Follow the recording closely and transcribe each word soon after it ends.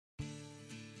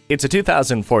It's a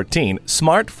 2014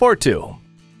 Smart Fortwo.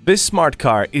 This smart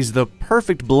car is the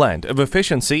perfect blend of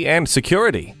efficiency and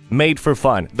security. Made for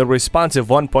fun, the responsive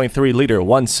 1.3-liter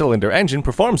one-cylinder engine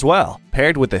performs well,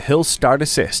 paired with the Hill Start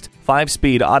Assist,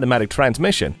 5-speed automatic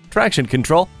transmission, traction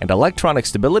control, and electronic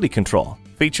stability control.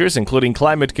 Features including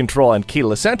climate control and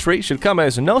keyless entry should come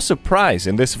as no surprise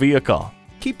in this vehicle.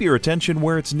 Keep your attention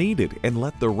where it's needed and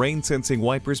let the rain-sensing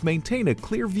wipers maintain a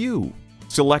clear view.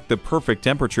 Select the perfect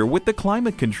temperature with the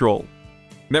climate control.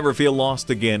 Never feel lost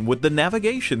again with the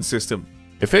navigation system.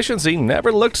 Efficiency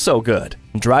never looked so good.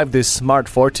 Drive this Smart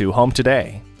Fortwo home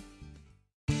today.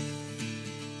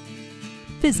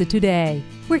 Visit today.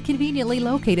 We're conveniently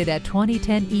located at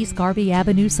 2010 East Garvey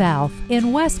Avenue South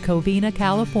in West Covina,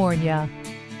 California.